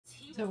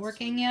it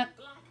working yet?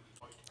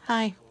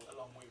 Hi.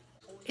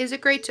 Is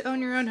it great to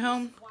own your own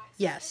home?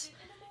 Yes.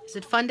 Is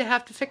it fun to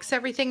have to fix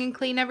everything and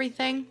clean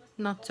everything?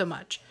 Not so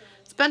much.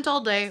 Spent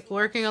all day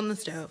working on the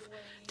stove.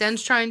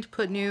 Den's trying to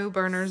put new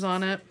burners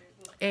on it,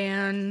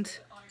 and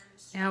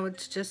now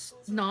it's just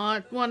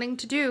not wanting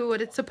to do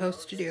what it's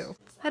supposed to do.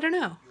 I don't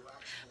know.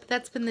 But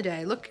that's been the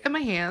day. Look at my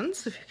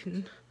hands, if you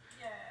can.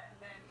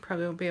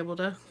 Probably won't be able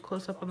to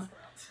close up on that.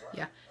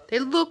 Yeah, they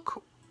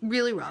look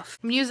really rough.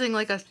 I'm using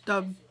like a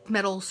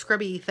metal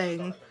scrubby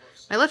thing.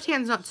 My left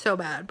hand's not so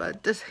bad,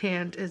 but this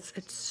hand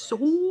it's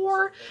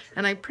sore,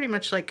 and I pretty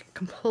much like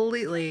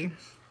completely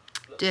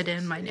did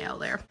in my nail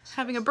there.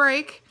 Having a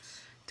break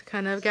to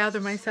kind of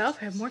gather myself.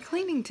 I have more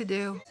cleaning to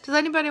do. Does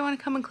anybody want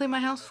to come and clean my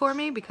house for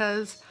me?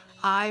 Because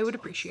I would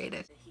appreciate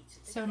it.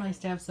 So nice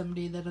to have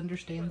somebody that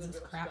understands this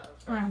crap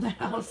around the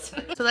house.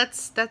 So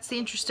that's the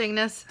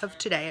interestingness of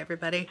today,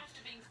 everybody.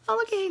 Oh,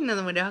 look at Hayden in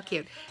the window, how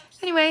cute.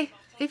 Anyway,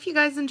 if you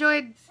guys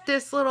enjoyed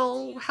this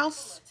little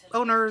house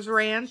owner's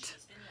rant,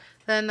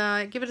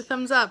 then give it a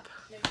thumbs up.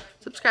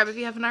 Subscribe if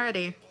you haven't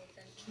already.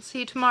 I'll see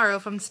you tomorrow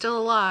if I'm still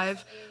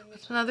alive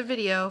with another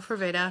video for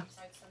VEDA.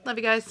 Love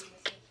you guys.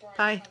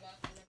 Bye.